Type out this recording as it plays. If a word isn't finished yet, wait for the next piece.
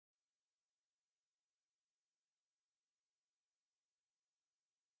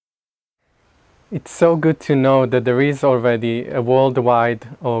It's so good to know that there is already a worldwide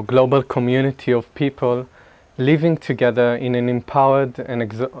or global community of people living together in an empowered and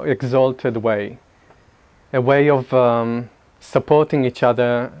exalted way. A way of supporting each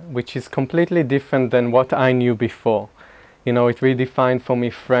other, which is completely different than what I knew before. You know, it redefined for me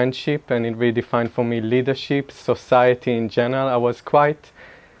friendship, and it redefined for me leadership, society in general. I was quite,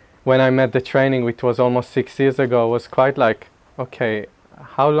 when I met the training, which was almost 6 years ago, I was quite like, okay,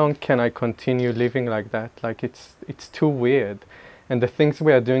 how long can I continue living like that? Like it's too weird. And the things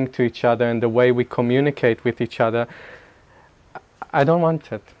we are doing to each other and the way we communicate with each other, I don't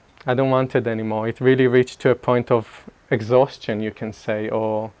want it. I don't want it anymore. It really reached to a point of exhaustion, you can say,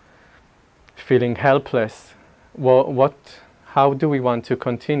 or feeling helpless. How do we want to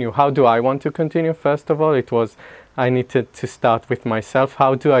continue? How do I want to continue? First of all, it was I needed to start with myself.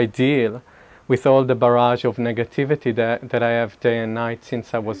 How do I deal with all the barrage of negativity that I have day and night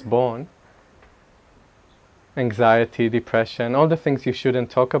since I was born? Anxiety, depression, all the things you shouldn't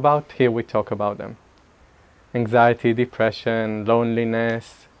talk about, here we talk about them. Anxiety, depression,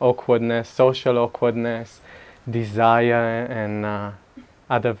 loneliness, awkwardness, social awkwardness, desire, and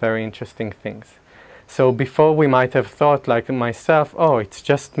other very interesting things. So before we might have thought, like myself, oh, it's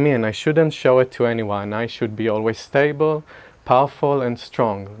just me and I shouldn't show it to anyone. I should be always stable, powerful and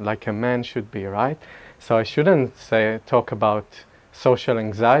strong, like a man should be, right? So I shouldn't talk about social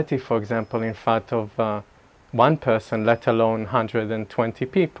anxiety, for example, in front of one person, let alone 120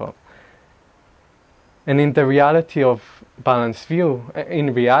 people. And in the reality of balanced view,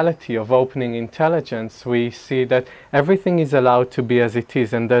 in reality of opening intelligence, we see that everything is allowed to be as it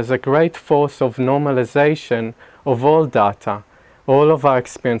is, and there's a great force of normalization of all data, all of our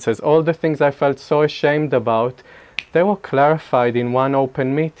experiences, all the things I felt so ashamed about, they were clarified in one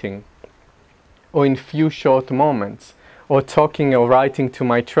open meeting, or in few short moments, or talking or writing to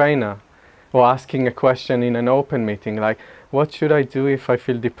my trainer, or asking a question in an open meeting, like, what should I do if I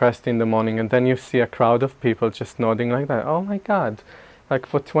feel depressed in the morning? And then you see a crowd of people just nodding like that. Oh my God, like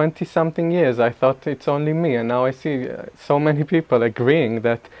for 20-something years I thought it's only me, and now I see so many people agreeing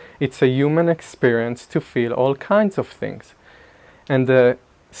that it's a human experience to feel all kinds of things. And the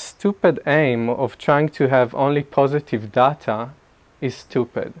stupid aim of trying to have only positive data is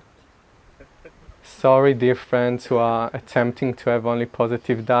stupid. Sorry, dear friends who are attempting to have only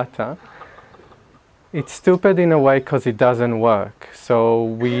positive data. It's stupid in a way because it doesn't work. So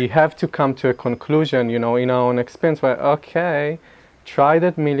we have to come to a conclusion, you know, in our own experience where, okay, tried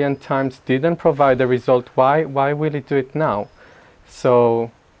it a million times, didn't provide the result, why will it do it now?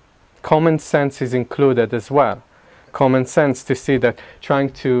 So common sense is included as well. Common sense to see that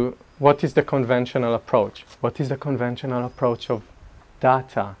what is the conventional approach? What is the conventional approach of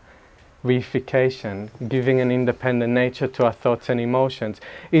data? Reification, giving an independent nature to our thoughts and emotions.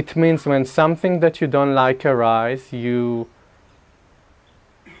 It means when something that you don't like arises, you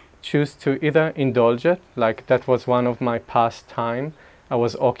choose to either indulge it, like that was one of my pastime. I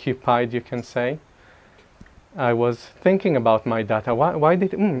was occupied, you can say. I was thinking about my data.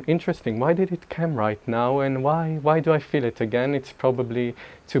 Interesting, why did it come right now, and why do I feel it again? It's probably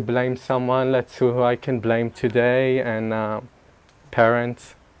to blame someone. Let's see who I can blame today, and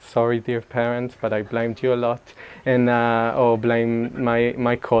parents. Sorry, dear parents, but I blamed you a lot, and or blame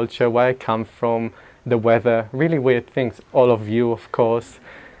my culture, where I come from, the weather, really weird things. All of you, of course,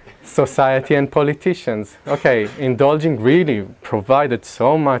 society and politicians. Okay, indulging really provided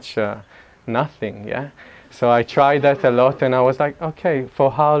so much nothing, yeah. So I tried that a lot, and I was like, okay, for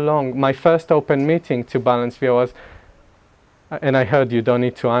how long? My first open meeting to Balance View was, and I heard you don't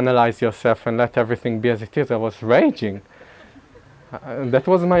need to analyze yourself and let everything be as it is. I was raging. That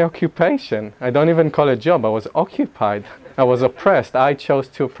was my occupation. I don't even call it a job. I was occupied. I was oppressed. I chose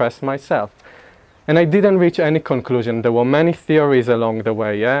to oppress myself. And I didn't reach any conclusion. There were many theories along the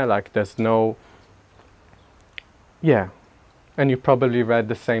way, yeah? Like there's no... Yeah. And you probably read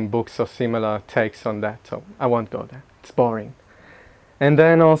the same books or similar takes on that, so I won't go there. It's boring. And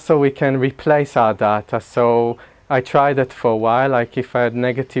then also we can replace our data. So I tried it for a while. Like if I had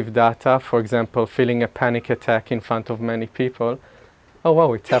negative data, for example, feeling a panic attack in front of many people, oh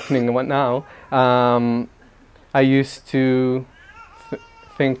wow, it's happening now. I used to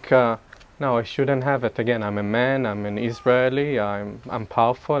think, no, I shouldn't have it. Again, I'm a man, I'm an Israeli, I'm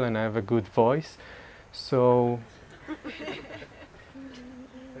powerful and I have a good voice. So,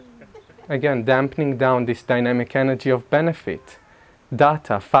 again, dampening down this dynamic energy of benefit.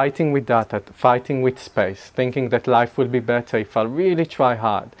 Data, fighting with space, thinking that life will be better if I really try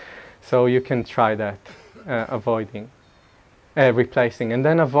hard. So you can try that, replacing, and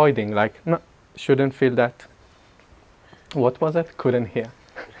then avoiding, like, no, shouldn't feel that. What was it? Couldn't hear.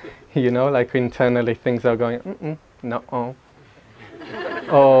 You know, like internally things are going, no.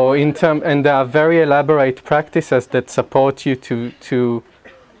 Or and there are very elaborate practices that support you to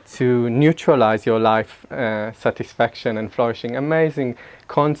neutralize your life satisfaction and flourishing. Amazing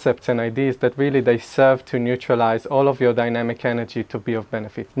concepts and ideas that really they serve to neutralize all of your dynamic energy to be of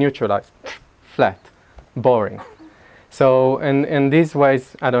benefit. Neutralize, flat, boring. So, in these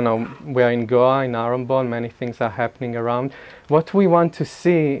ways, I don't know, we're in Goa, in Arambol, many things are happening around. What we want to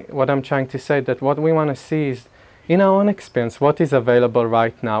see, what I'm trying to say, that what we want to see is, in our own experience, what is available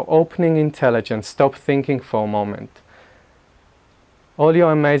right now. Opening intelligence, stop thinking for a moment. All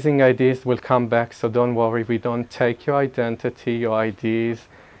your amazing ideas will come back, so don't worry, we don't take your identity, your ideas.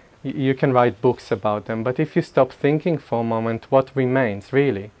 You can write books about them, but if you stop thinking for a moment, what remains,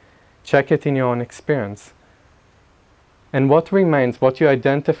 really? Check it in your own experience. And what remains, what you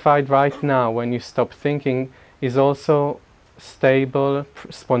identified right now when you stop thinking, is also stable,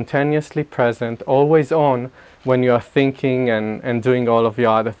 spontaneously present, always on when you are thinking and doing all of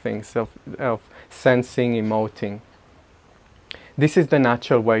your other things of sensing, emoting. This is the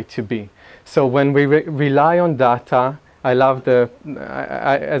natural way to be. So when we rely on data, I love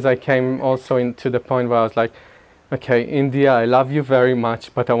as I came also into the point where I was like, okay, India, I love you very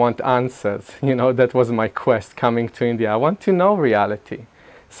much, but I want answers. You know, that was my quest coming to India. I want to know reality.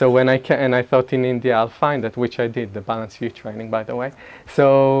 So when I thought in India I'll find it, which I did, the Balanced View training, by the way.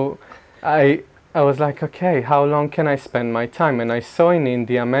 So I was like, okay, how long can I spend my time? And I saw in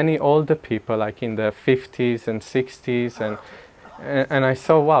India many older people, like in their 50s and 60s, and I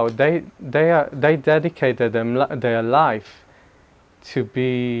saw, wow, they dedicated their life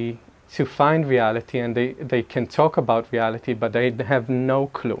to find reality, and they can talk about reality, but they have no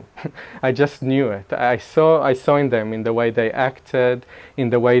clue. I just knew it. I saw in them, in the way they acted, in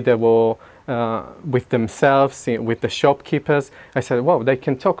the way they were with themselves, with the shopkeepers. I said, wow, they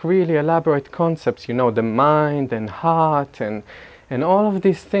can talk really elaborate concepts, you know, the mind and heart and all of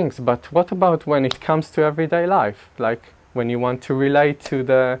these things. But what about when it comes to everyday life? Like when you want to relate to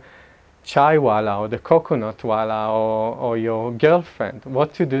the chai wala or the coconut wala or your girlfriend,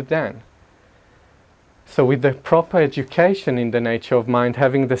 what to do then? So with the proper education in the nature of mind,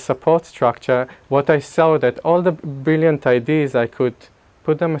 having the support structure, what I saw that all the brilliant ideas, I could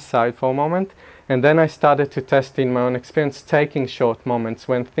put them aside for a moment, and then I started to test in my own experience, taking short moments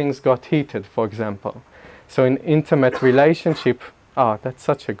when things got heated, for example. So in intimate relationship, that's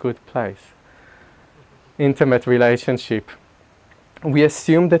such a good place. Intimate relationship. We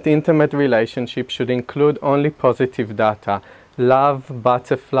assume that intimate relationship should include only positive data. Love,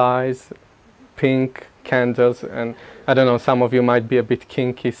 butterflies, pink, candles, and I don't know, some of you might be a bit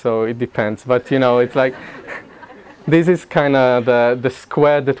kinky, so it depends. But you know, it's like, this is kind of the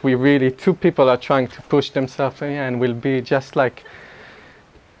square that we really, two people are trying to push themselves in, and will be just like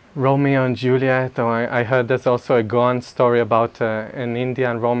Romeo and Juliet. Or I heard there's also a Goan story about in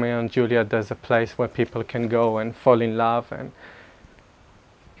India and Romeo and Juliet, there's a place where people can go and fall in love.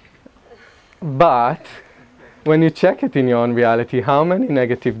 But when you check it in your own reality, how many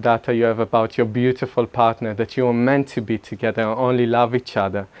negative data you have about your beautiful partner, that you are meant to be together and only love each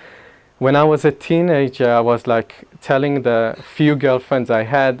other. When I was a teenager, I was like telling the few girlfriends I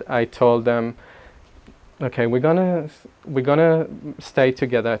had, I told them, okay, we're gonna stay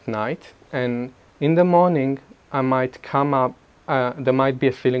together at night, and in the morning I might come up, there might be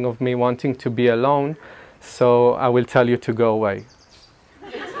a feeling of me wanting to be alone, so I will tell you to go away.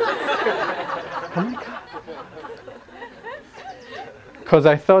 Oh my God. Because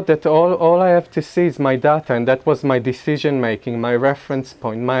I thought that all I have to see is my data, and that was my decision making, my reference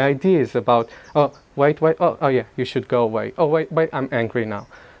point, my ideas about, oh, wait, oh yeah, you should go away. Oh, wait, I'm angry now.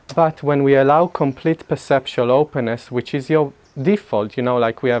 But when we allow complete perceptual openness, which is your default, you know,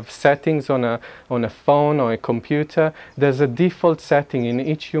 like we have settings on a phone or a computer, there's a default setting in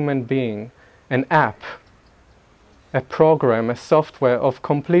each human being, an app, a program, a software of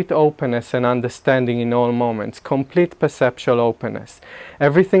complete openness and understanding in all moments, complete perceptual openness.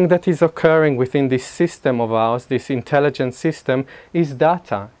 Everything that is occurring within this system of ours, this intelligent system, is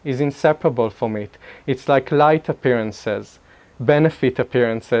data, is inseparable from it. It's like light appearances, benefit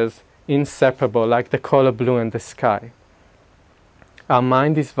appearances, inseparable, like the color blue in the sky. Our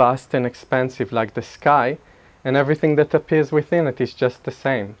mind is vast and expansive like the sky, and everything that appears within it is just the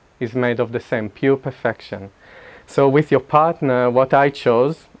same, is made of the same, pure perfection. So with your partner, what I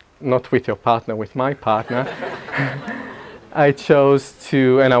chose, not with your partner, with my partner, I chose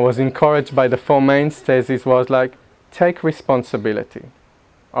to, and I was encouraged by the four mainstays, it was like, take responsibility.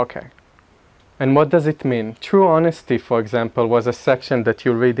 Okay. And what does it mean? True honesty, for example, was a section that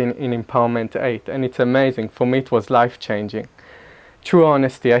you read in Empowerment 8, and it's amazing. For me, it was life-changing. true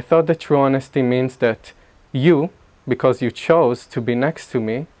honesty. I thought that true honesty means that you, because you chose to be next to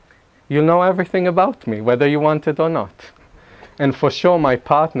me, you know everything about me, whether you want it or not. And for sure, my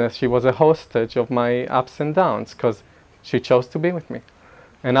partner, she was a hostage of my ups and downs, because she chose to be with me.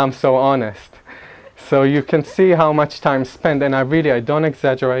 And I'm so honest. So you can see how much time spent, and I don't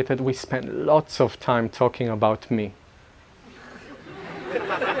exaggerate it, we spent lots of time talking about me.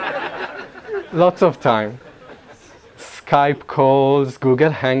 Lots of time. Skype calls,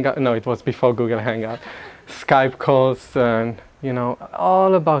 Google Hangout, no, it was before Google Hangout. Skype calls, and you know,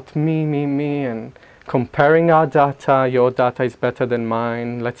 all about me, and comparing our data. Your data is better than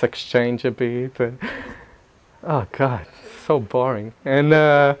mine, let's exchange a bit. Oh God, so boring. And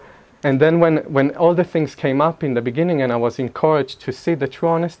then when all the things came up in the beginning, and I was encouraged to see that true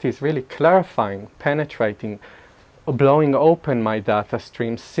honesty is really clarifying, penetrating, blowing open my data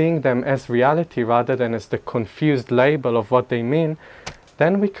streams, seeing them as reality rather than as the confused label of what they mean,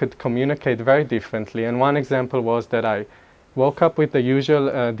 then we could communicate very differently. And one example was that I woke up with the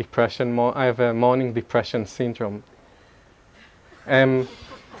usual depression. I have a morning depression syndrome.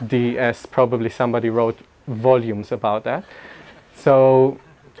 MDS, probably somebody wrote volumes about that. So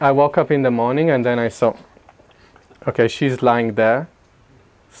I woke up in the morning and then I saw, okay, she's lying there.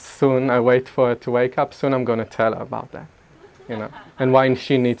 Soon I wait for her to wake up. Soon I'm going to tell her about that, you know, and why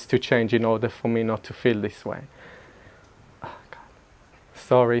she needs to change in order for me not to feel this way. Oh, God.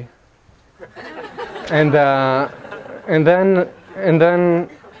 Sorry. and then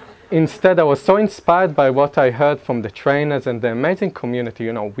instead I was so inspired by what I heard from the trainers and the amazing community.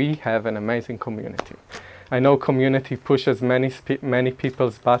 You know, we have an amazing community. I know community pushes many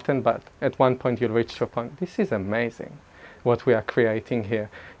people's button, but at one point you'll reach to a point, this is amazing what we are creating here.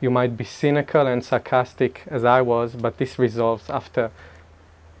 You might be cynical and sarcastic as I was, but this resolves after.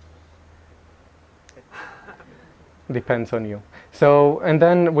 Depends on you. So, and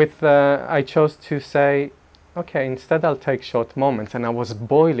then I chose to say, okay, instead I'll take short moments, and I was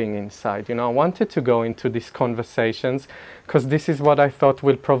boiling inside. You know, I wanted to go into these conversations because this is what I thought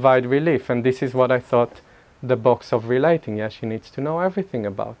will provide relief, and this is what I thought the box of relating. Yeah, she needs to know everything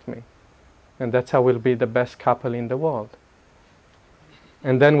about me, and that's how we'll be the best couple in the world.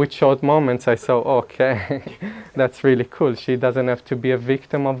 And then with short moments I saw, okay, that's really cool. She doesn't have to be a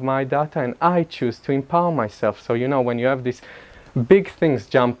victim of my data, and I choose to empower myself. So you know, when you have these big things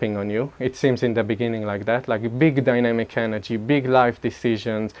jumping on you, it seems in the beginning like that, like big dynamic energy, big life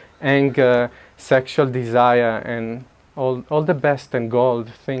decisions, anger, sexual desire, and all the best and gold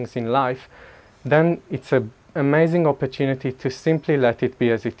things in life, then it's an amazing opportunity to simply let it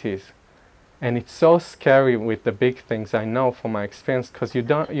be as it is. And it's so scary with the big things, I know from my experience, because you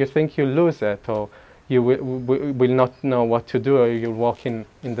think you lose it, or you will not know what to do, or you'll walk in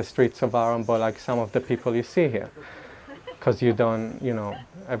the streets of Arambo like some of the people you see here. Because you don't, you know,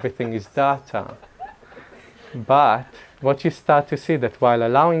 everything is data. But what you start to see, that while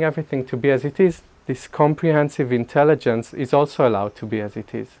allowing everything to be as it is, this comprehensive intelligence is also allowed to be as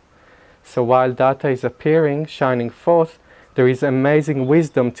it is. So while data is appearing, shining forth, there is amazing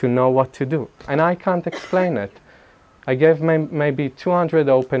wisdom to know what to do. And I can't explain it. I gave maybe 200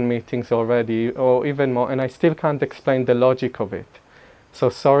 open meetings already, or even more, and I still can't explain the logic of it. So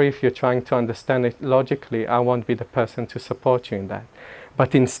sorry if you're trying to understand it logically, I won't be the person to support you in that.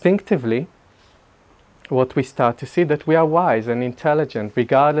 But instinctively, what we start to see, that we are wise and intelligent,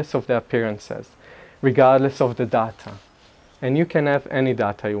 regardless of the appearances, regardless of the data. And you can have any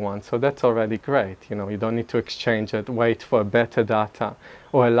data you want, so that's already great. You know, you don't need to exchange it, wait for better data,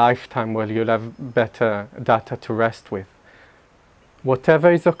 or a lifetime where you'll have better data to rest with.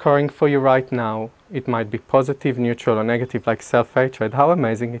 Whatever is occurring for you right now, it might be positive, neutral, or negative, like self-hatred. How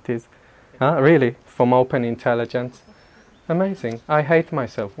amazing it is. Huh? Really, from open intelligence. Amazing. I hate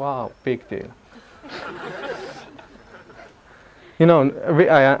myself. Wow, big deal. You know,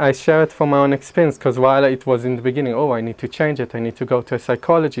 I share it from my own experience, because while it was in the beginning, oh, I need to change it, I need to go to a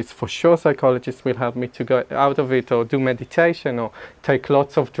psychologist. For sure, psychologists will help me to go out of it, or do meditation, or take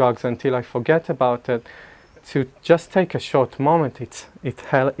lots of drugs until I forget about it. To just take a short moment,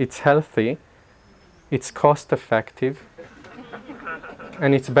 it's healthy, it's cost effective,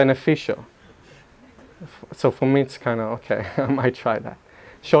 and it's beneficial. So for me, it's kind of, okay, I might try that.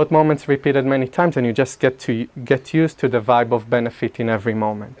 Short moments repeated many times, and you just get used to the vibe of benefit in every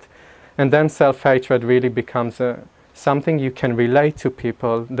moment. And then self-hatred really becomes something you can relate to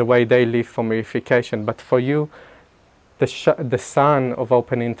people, the way they live for reification. But for you, the sun of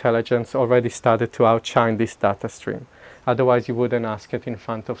open intelligence already started to outshine this data stream. Otherwise, you wouldn't ask it in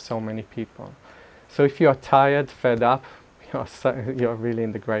front of so many people. So if you're tired, fed up, you're really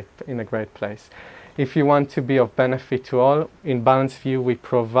in a great place. If you want to be of benefit to all, in Balanced View we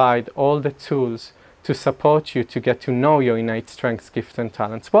provide all the tools to support you to get to know your innate strengths, gifts and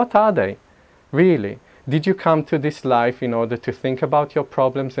talents. What are they, really? Did you come to this life in order to think about your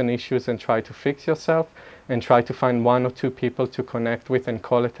problems and issues and try to fix yourself and try to find one or two people to connect with and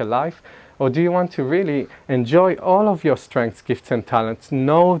call it a life? Or do you want to really enjoy all of your strengths, gifts and talents,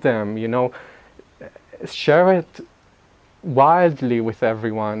 know them, you know, share it wildly with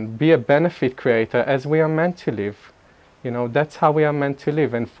everyone, be a benefit creator as we are meant to live? You know, that's how we are meant to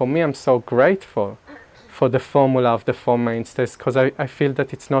live. And for me, I'm so grateful for the formula of the Four Mainstays, because I feel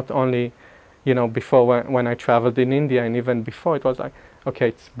that it's not only, you know, before when I traveled in India and even before, it was like, okay,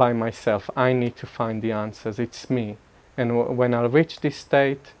 it's by myself. I need to find the answers. It's me. And when I'll reach this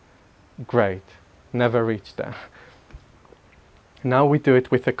state, great. Never reach there. Now we do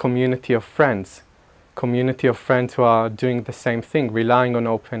it with a community of friends. Community of friends who are doing the same thing, relying on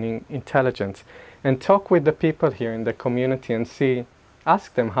opening intelligence. And talk with the people here in the community and see,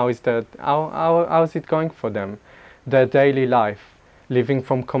 ask them how is it going for them, their daily life, living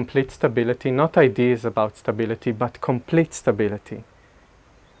from complete stability, not ideas about stability, but complete stability.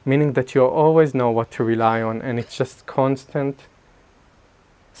 Meaning that you always know what to rely on, and it's just constant,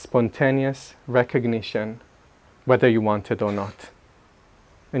 spontaneous recognition, whether you want it or not.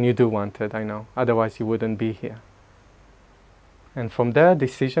 And you do want it, I know, otherwise you wouldn't be here. And from there,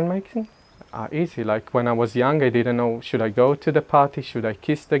 decision making are easy. Like when I was young, I didn't know, should I go to the party, should I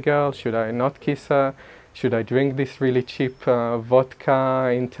kiss the girl, should I not kiss her, should I drink this really cheap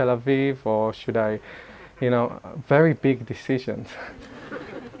vodka in Tel Aviv, or should I, you know, very big decisions.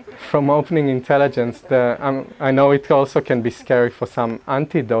 From opening intelligence, I know it also can be scary for some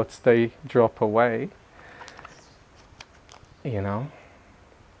antidotes, they drop away, you know.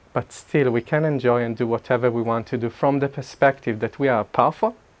 But still, we can enjoy and do whatever we want to do from the perspective that we are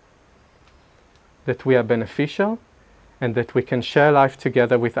powerful, that we are beneficial, and that we can share life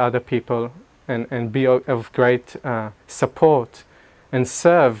together with other people and be of great support and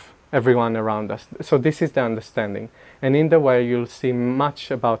serve everyone around us. So this is the understanding. And in the way, you'll see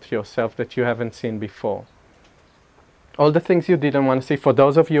much about yourself that you haven't seen before. All the things you didn't want to see, for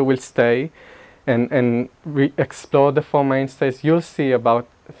those of you who will stay and explore the Four Mainstays, you'll see about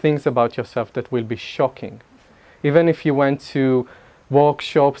things about yourself that will be shocking. Even if you went to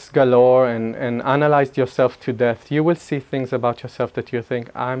workshops galore and analyzed yourself to death, you will see things about yourself that you think,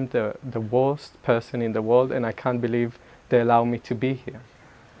 I'm the worst person in the world and I can't believe they allow me to be here.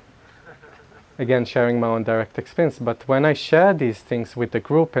 Again, sharing my own direct experience. But when I share these things with the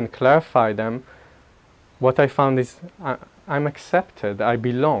group and clarify them, what I found is I'm accepted. I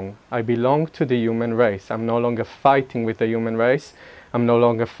belong. I belong to the human race. I'm no longer fighting with the human race. I'm no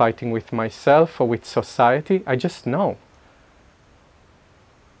longer fighting with myself or with society. I just know.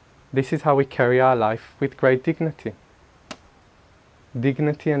 This is how we carry our life with great dignity.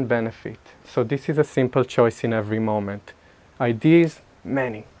 Dignity and benefit. So this is a simple choice in every moment. Ideas,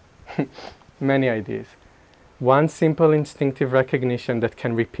 many. Many ideas. One simple instinctive recognition that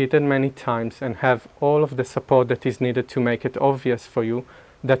can repeat it many times and have all of the support that is needed to make it obvious for you,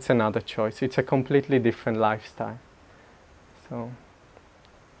 that's another choice. It's a completely different lifestyle. So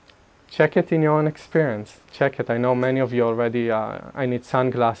check it in your own experience. Check it. I know many of you already, I need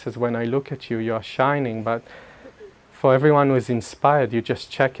sunglasses when I look at you. You are shining, but for everyone who is inspired, you just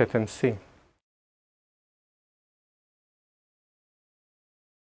check it and see.